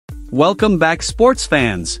Welcome back, sports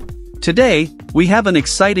fans. Today, we have an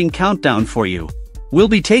exciting countdown for you. We'll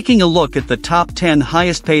be taking a look at the top 10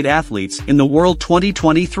 highest paid athletes in the world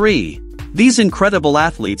 2023. These incredible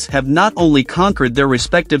athletes have not only conquered their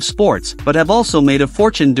respective sports but have also made a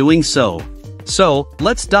fortune doing so. So,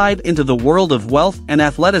 let's dive into the world of wealth and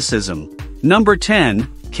athleticism. Number 10,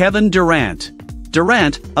 Kevin Durant.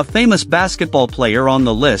 Durant, a famous basketball player on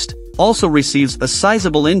the list, also receives a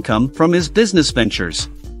sizable income from his business ventures.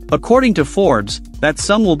 According to Forbes, that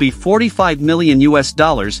sum will be $45 million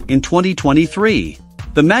in 2023.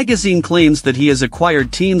 The magazine claims that he has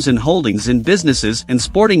acquired teams and holdings in businesses and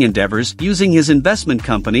sporting endeavors using his investment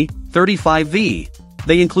company, 35V.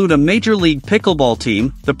 They include a Major League Pickleball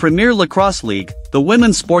team, the Premier Lacrosse League, the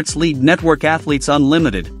Women's Sports League Network Athletes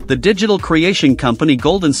Unlimited, the digital creation company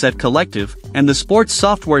Golden Set Collective, and the sports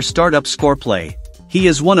software startup ScorePlay. He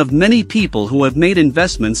is one of many people who have made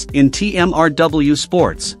investments in TMRW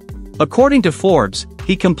Sports. According to Forbes,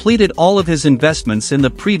 he completed all of his investments in the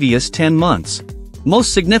previous 10 months.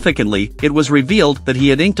 Most significantly, it was revealed that he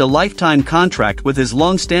had inked a lifetime contract with his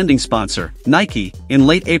long-standing sponsor, Nike, in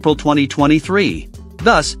late April 2023.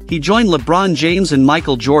 Thus, he joined LeBron James and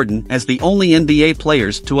Michael Jordan as the only NBA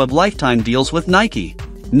players to have lifetime deals with Nike.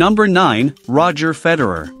 Number 9, Roger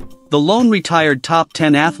Federer. The lone retired top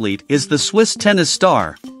 10 athlete is the Swiss tennis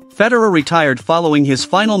star. Federer retired following his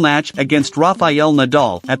final match against Rafael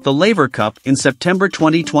Nadal at the Laver Cup in September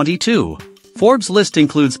 2022. Forbes' list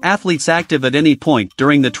includes athletes active at any point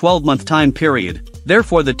during the 12-month time period,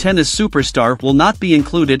 therefore the tennis superstar will not be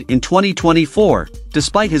included in 2024,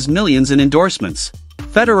 despite his millions in endorsements.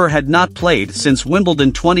 Federer had not played since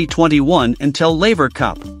Wimbledon 2021 until Laver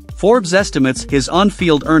Cup. Forbes estimates his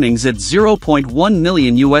on-field earnings at $0.1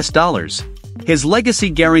 million. His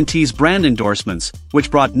legacy guarantees brand endorsements,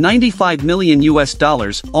 which brought $95 million,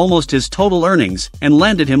 almost his total earnings, and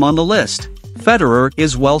landed him on the list. Federer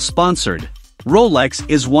is well sponsored. Rolex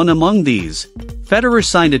is one among these. Federer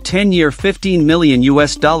signed a 10-year $15 million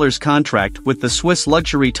contract with the Swiss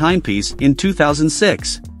luxury timepiece in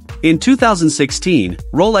 2006. In 2016,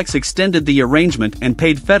 Rolex extended the arrangement and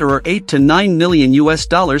paid Federer $8 to $9 million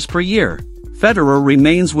per year. Federer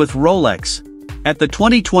remains with Rolex. At the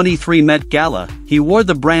 2023 Met Gala, he wore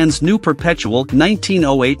the brand's new Perpetual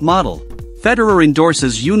 1908 model. Federer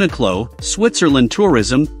endorses Uniqlo, Switzerland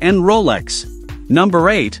Tourism, and Rolex. Number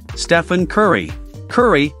 8, Stephen Curry.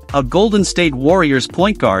 Curry, a Golden State Warriors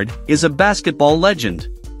point guard, is a basketball legend.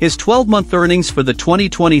 His 12-month earnings for the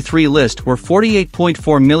 2023 list were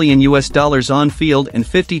 $48.4 million on-field and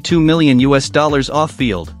 $52 million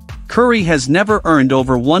off-field. Curry has never earned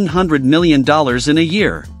over $100 million in a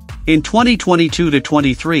year. In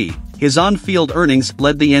 2022-23, his on-field earnings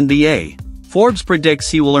led the NBA. Forbes predicts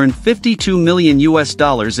he will earn $52 million in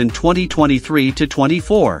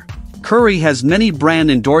 2023-24. Curry has many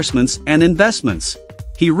brand endorsements and investments.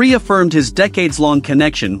 He reaffirmed his decades-long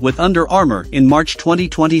connection with Under Armour in March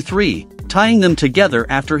 2023, tying them together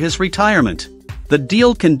after his retirement. The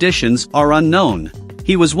deal conditions are unknown.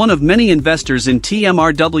 He was one of many investors in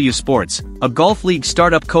TMRW Sports, a golf league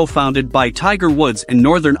startup co-founded by Tiger Woods and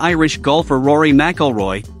Northern Irish golfer Rory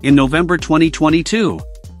McIlroy, in November 2022.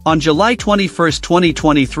 On July 21,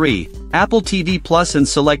 2023, Apple TV Plus and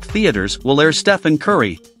select theaters will air Stephen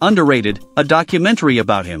Curry, Underrated, a documentary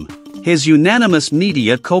about him. His unanimous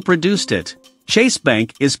media co-produced it. Chase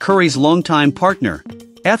Bank is Curry's longtime partner.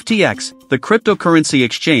 FTX, the cryptocurrency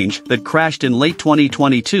exchange that crashed in late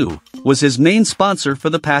 2022, was his main sponsor for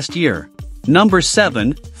the past year. Number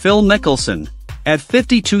 7, Phil Mickelson. At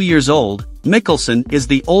 52 years old, Mickelson is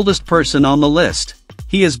the oldest person on the list.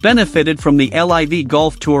 He has benefited from the LIV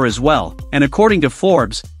Golf Tour as well, and according to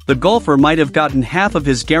Forbes, the golfer might have gotten half of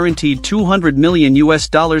his guaranteed $200 million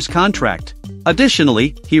contract.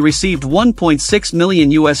 Additionally, he received $1.6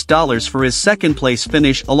 million for his second-place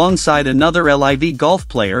finish alongside another LIV golf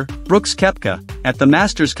player, Brooks Koepka, at the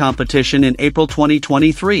Masters competition in April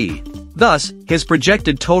 2023. Thus, his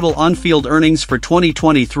projected total on-field earnings for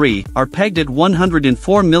 2023 are pegged at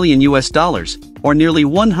 $104 million, or nearly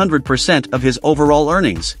 100% of his overall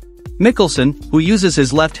earnings. Mickelson, who uses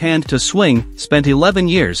his left hand to swing, spent 11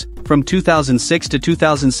 years, from 2006 to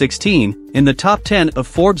 2016, in the top 10 of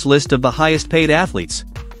Forbes' list of the highest-paid athletes.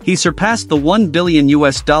 He surpassed the $1 billion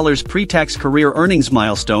pre-tax career earnings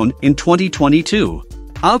milestone in 2022.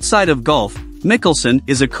 Outside of golf, Mickelson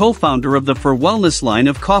is a co-founder of the For Wellness line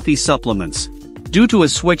of coffee supplements. Due to a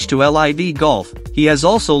switch to LIV Golf, he has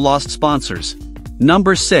also lost sponsors.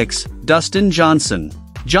 Number 6, Dustin Johnson.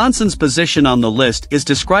 Johnson's position on the list is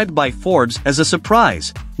described by Forbes as a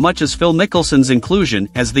surprise, much as Phil Mickelson's inclusion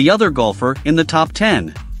as the other golfer in the top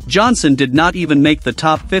 10. Johnson did not even make the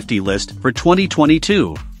top 50 list for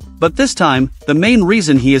 2022. But this time, the main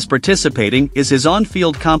reason he is participating is his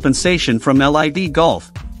on-field compensation from LIV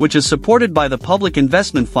Golf, which is supported by the Public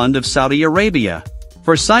Investment Fund of Saudi Arabia.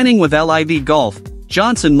 For signing with LIV Golf,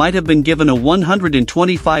 Johnson might have been given a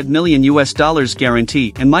 $125 million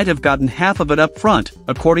guarantee and might have gotten half of it up front,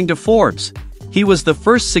 according to Forbes. He was the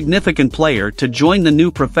first significant player to join the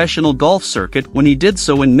new professional golf circuit when he did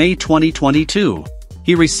so in May 2022.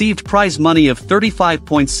 He received prize money of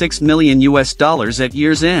 $35.6 million at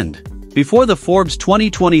year's end. Before the Forbes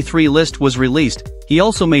 2023 list was released, he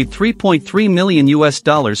also made $3.3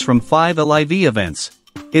 million from 5 LIV events.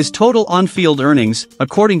 His total on-field earnings,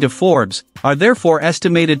 according to Forbes, are therefore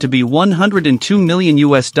estimated to be $102 million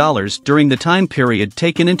during the time period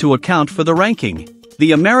taken into account for the ranking.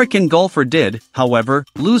 The American golfer did, however,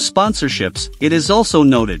 lose sponsorships, it is also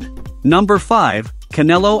noted. Number 5,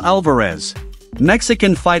 Canelo Alvarez.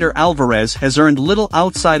 Mexican fighter Alvarez has earned little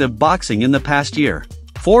outside of boxing in the past year.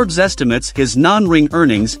 Forbes estimates his non-ring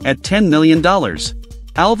earnings at $10 million.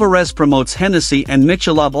 Alvarez promotes Hennessy and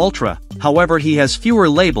Michelob Ultra, however he has fewer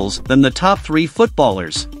labels than the top 3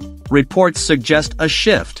 footballers. Reports suggest a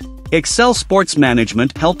shift. Excel Sports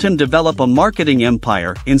Management helped him develop a marketing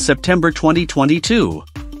empire in September 2022.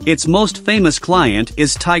 Its most famous client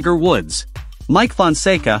is Tiger Woods. Mike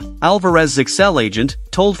Fonseca, Alvarez's Excel agent,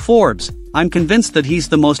 told Forbes, "I'm convinced that he's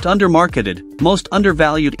the most undermarketed, most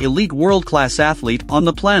undervalued elite world-class athlete on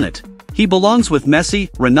the planet. He belongs with Messi,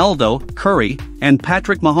 Ronaldo, Curry, and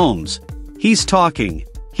Patrick Mahomes. He's talking.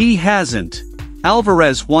 He hasn't."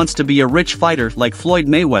 Alvarez wants to be a rich fighter like Floyd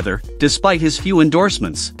Mayweather, despite his few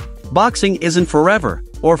endorsements. "Boxing isn't forever,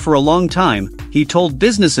 or for a long time," he told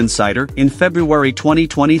Business Insider in February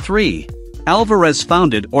 2023. Alvarez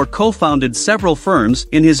founded or co-founded several firms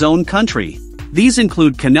in his own country. These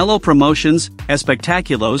include Canelo Promotions,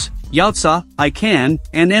 Espectáculos, Yautza, ICANN,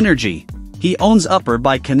 and Energy. He owns Upper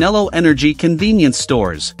by Canelo Energy convenience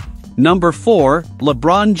stores. Number 4,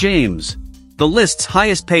 LeBron James. The list's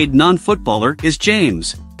highest-paid non-footballer is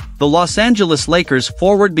James. The Los Angeles Lakers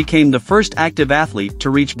forward became the first active athlete to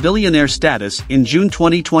reach billionaire status in June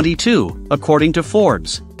 2022, according to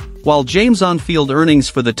Forbes. While James' on-field earnings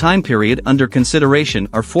for the time period under consideration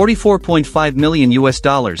are $44.5 million,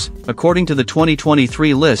 according to the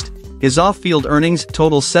 2023 list, his off-field earnings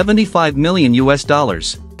total $75 million.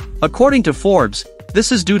 According to Forbes,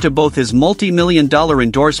 this is due to both his multi-million-dollar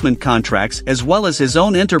endorsement contracts as well as his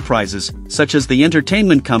own enterprises, such as the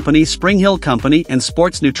entertainment company Spring Hill Company and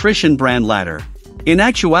sports nutrition brand Ladder. In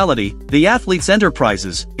actuality, the athlete's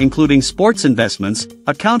enterprises, including sports investments,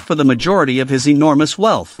 account for the majority of his enormous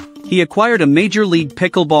wealth. He acquired a Major League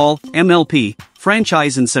Pickleball (MLP)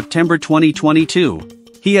 franchise in September 2022.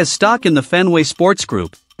 He has stock in the Fenway Sports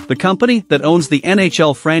Group, the company that owns the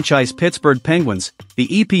NHL franchise Pittsburgh Penguins, the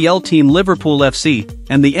EPL team Liverpool FC,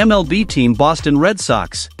 and the MLB team Boston Red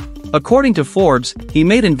Sox. According to Forbes, he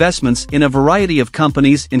made investments in a variety of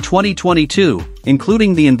companies in 2022,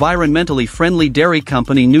 including the environmentally friendly dairy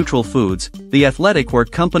company Neutral Foods, the athletic wear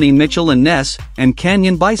company Mitchell & Ness, and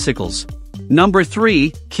Canyon Bicycles. Number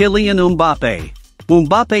 3, Kylian Mbappé.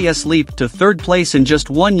 Mbappe's leap to third place in just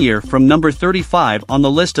 1 year from number 35 on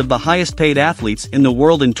the list of the highest-paid athletes in the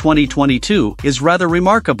world in 2022 is rather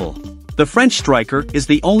remarkable. The French striker is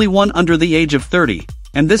the only one under the age of 30,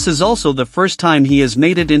 and this is also the first time he has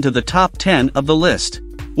made it into the top 10 of the list.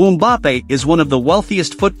 Mbappé is one of the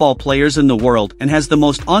wealthiest football players in the world and has the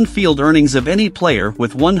most on-field earnings of any player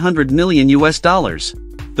with $100 million.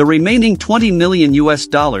 The remaining $20 million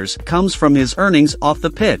comes from his earnings off the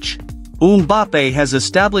pitch. Mbappé has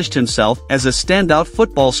established himself as a standout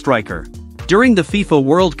football striker. During the FIFA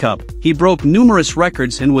World Cup, he broke numerous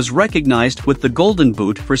records and was recognized with the Golden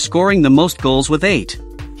Boot for scoring the most goals with 8.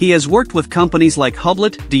 He has worked with companies like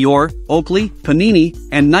Hublot, Dior, Oakley, Panini,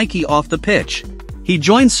 and Nike off the pitch. He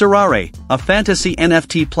joined Sorare, a fantasy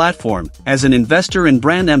NFT platform, as an investor and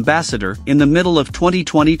brand ambassador in the middle of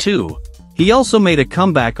 2022. He also made a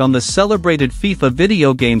comeback on the celebrated FIFA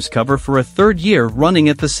video games cover for a third year running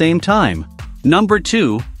at the same time. Number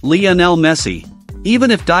 2, Lionel Messi. Even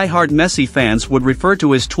if die-hard Messi fans would refer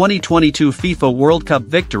to his 2022 FIFA World Cup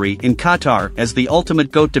victory in Qatar as the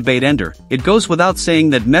ultimate GOAT debate ender, it goes without saying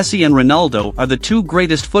that Messi and Ronaldo are the two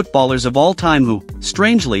greatest footballers of all time who,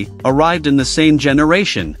 strangely, arrived in the same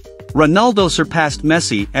generation. Ronaldo surpassed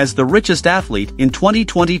Messi as the richest athlete in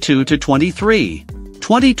 2022-23.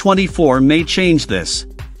 2024 may change this.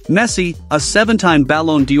 Messi, a 7-time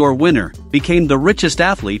Ballon d'Or winner, became the richest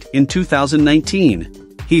athlete in 2019.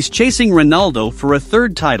 He's chasing Ronaldo for a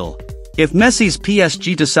third title. If Messi's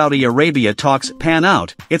PSG to Saudi Arabia talks pan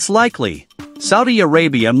out, it's likely. Saudi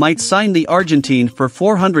Arabia might sign the Argentine for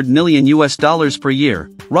 $400 million per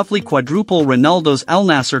year, roughly quadruple Ronaldo's Al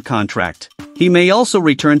Nassr contract. He may also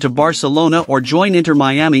return to Barcelona or join Inter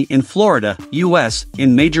Miami in Florida, US,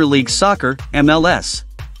 in Major League Soccer, MLS.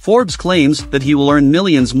 Forbes claims that he will earn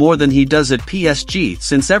millions more than he does at PSG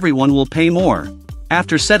since everyone will pay more.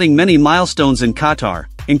 After setting many milestones in Qatar,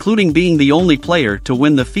 including being the only player to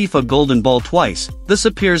win the FIFA Golden Ball twice, this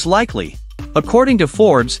appears likely. According to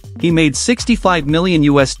Forbes, he made $65 million in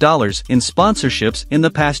sponsorships in the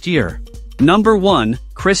past year. Number 1,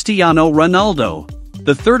 Cristiano Ronaldo.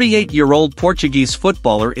 The 38-year-old Portuguese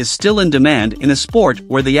footballer is still in demand in a sport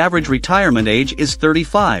where the average retirement age is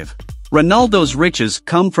 35. Ronaldo's riches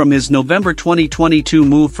come from his November 2022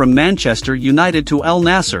 move from Manchester United to Al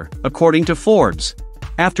Nassr, according to Forbes.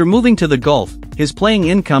 After moving to the Gulf, his playing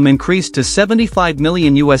income increased to $75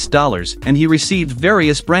 million and he received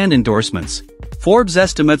various brand endorsements. Forbes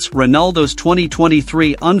estimates Ronaldo's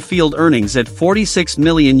 2023 unveiled earnings at $46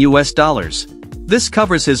 million. This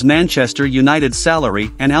covers his Manchester United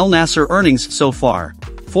salary and Al Nassr earnings so far.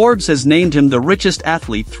 Forbes has named him the richest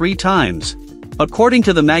athlete 3 times. According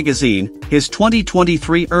to the magazine, his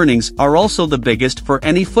 2023 earnings are also the biggest for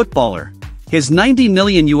any footballer. His $90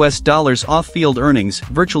 million off-field earnings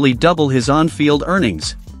virtually double his on-field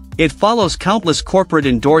earnings. It follows countless corporate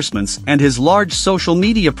endorsements and his large social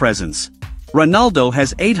media presence. Ronaldo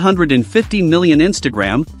has 850 million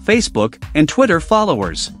Instagram, Facebook, and Twitter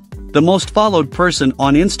followers. The most followed person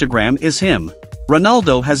on Instagram is him.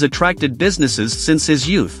 Ronaldo has attracted businesses since his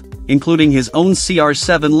youth, including his own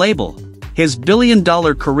CR7 label. His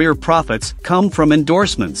billion-dollar career profits come from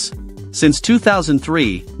endorsements. Since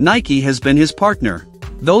 2003, Nike has been his partner.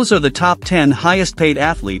 Those are the top 10 highest-paid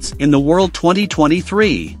athletes in the world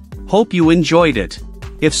 2023. Hope you enjoyed it.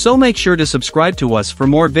 If so, make sure to subscribe to us for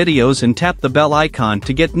more videos and tap the bell icon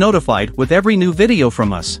to get notified with every new video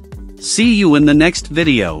from us. See you in the next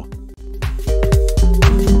video.